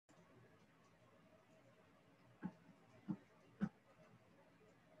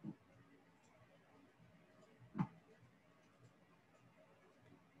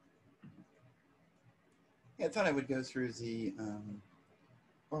Yeah, I thought I would go through the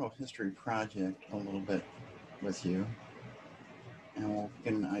oral history project a little bit with you, and we'll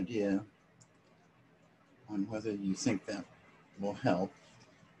get an idea on whether you think that will help.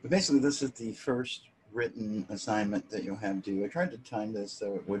 But basically, this is the first written assignment that you'll have due. I tried to time this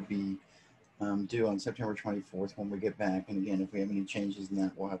so it would be due on September 24th when we get back. And again, if we have any changes in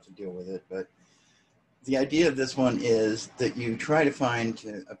that, we'll have to deal with it. But the idea of this one is that you try to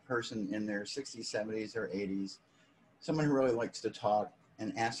find a person in their 60s, 70s, or 80s, someone who really likes to talk,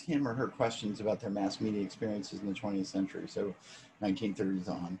 and ask him or her questions about their mass media experiences in the 20th century, so 1930s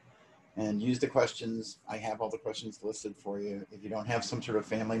on. And use the questions. I have all the questions listed for you. If you don't have some sort of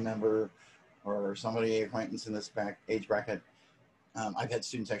family member or somebody acquaintance in this age bracket, I've had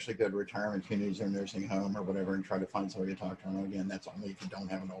students actually go to retirement communities or nursing home or whatever and try to find somebody to talk to. And again, that's only if you don't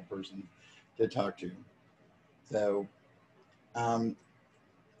have an old person to talk to. So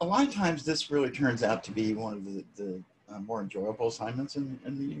a lot of times this really turns out to be one of the more enjoyable assignments in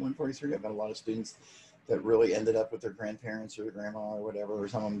Meeting 143. I've got a lot of students that really ended up with their grandparents or their grandma or whatever, or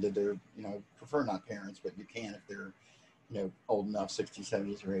some of them did their, prefer not parents, but you can if they're, old enough, 60s,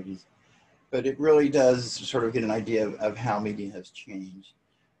 70s, or 80s. But it really does sort of get an idea of how media has changed.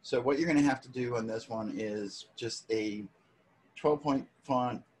 So what you're going to have to do on this one is just a 12-point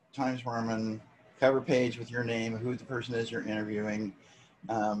font, Times Roman, cover page with your name, who the person is you're interviewing.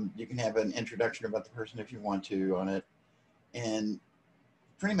 You can have an introduction about the person if you want to on it. And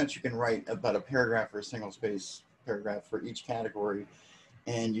pretty much you can write about a paragraph or a single space paragraph for each category.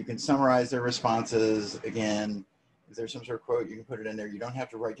 And you can summarize their responses. Again, if there's some sort of quote, you can put it in there. You don't have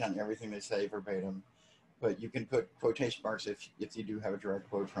to write down everything they say verbatim, but you can put quotation marks if you do have a direct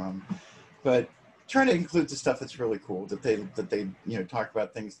quote from. But try to include the stuff that's really cool, that they talk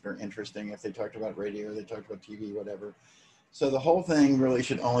about things that are interesting. If they talked about radio, they talked about TV, whatever. So the whole thing really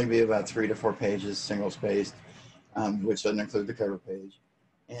should only be about 3 to 4 pages, single spaced, which doesn't include the cover page.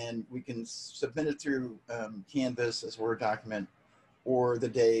 And we can submit it through Canvas as a Word document, or the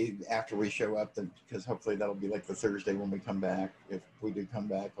day after we show up, because hopefully that'll be like the Thursday when we come back, if we do come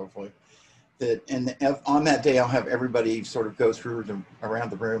back, hopefully. And on that day, I'll have everybody sort of go through around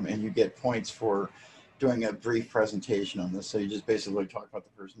the room, and you get points for doing a brief presentation on this. So you just basically talk about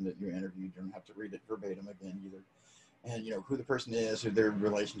the person that you interviewed. You don't have to read it verbatim again either. And who the person is, who their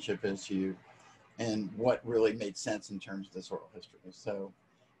relationship is to you, and what really made sense in terms of this oral history. So,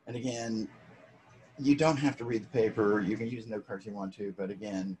 and again, you don't have to read the paper. You can use note cards you want to, but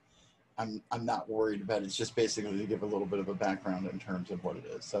again, I'm not worried about it. It's just basically to give a little bit of a background in terms of what it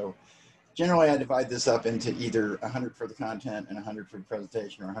is. So generally I divide this up into either 100 for the content and 100 for the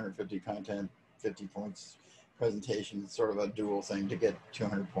presentation, or 150 content, 50 points presentation. It's sort of a dual thing to get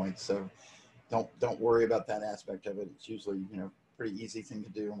 200 points. So don't worry about that aspect of it. It's usually, pretty easy thing to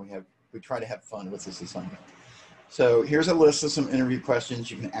do. And we try to have fun with this assignment. So here's a list of some interview questions.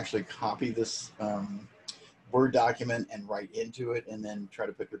 You can actually copy this Word document and write into it, and then try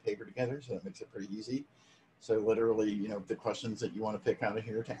to put your paper together. So that makes it pretty easy. So literally, the questions that you want to pick out of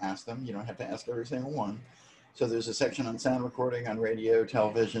here to ask them, you don't have to ask every single one. So there's a section on sound recording, on radio,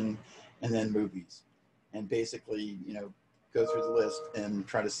 television, and then movies. And basically, go through the list and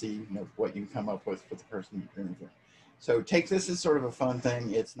try to see, what you can come up with the person you're interviewing. So take this as sort of a fun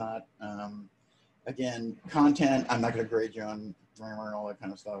thing. It's not, again, content, I'm not going to grade you on grammar and all that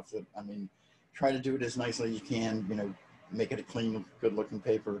kind of stuff. Try to do it as nicely as you can, make it a clean, good looking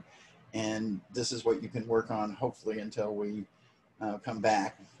paper. And this is what you can work on, hopefully, until we come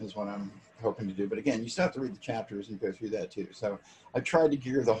back, is what I'm hoping to do. But again, you still have to read the chapters and go through that too. So I tried to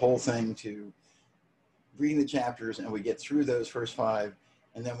gear the whole thing to reading the chapters, and we get through those first 5,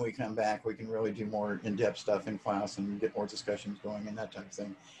 and then we come back, we can really do more in-depth stuff in class and get more discussions going and that type of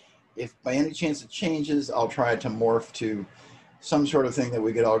thing. If by any chance it changes, I'll try to morph to some sort of thing that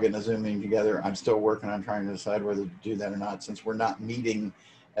we could all get in a Zoom meeting together. I'm still working on trying to decide whether to do that or not, since we're not meeting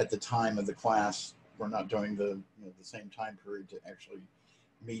at the time of the class. We're not doing the same time period to actually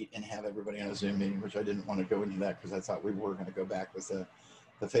meet and have everybody on a Zoom meeting, which I didn't want to go into that because I thought we were going to go back with the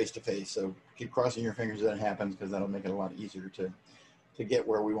face-to-face. So keep crossing your fingers that happens, because that'll make it a lot easier to get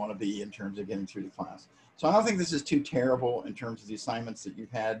where we want to be in terms of getting through the class. So I don't think this is too terrible in terms of the assignments that you've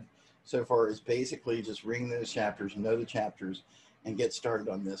had so far. Is basically just reading those chapters, know the chapters, and get started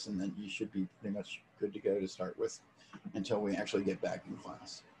on this, and then you should be pretty much good to go to start with until we actually get back in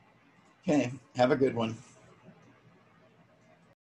class. Okay, have a good one.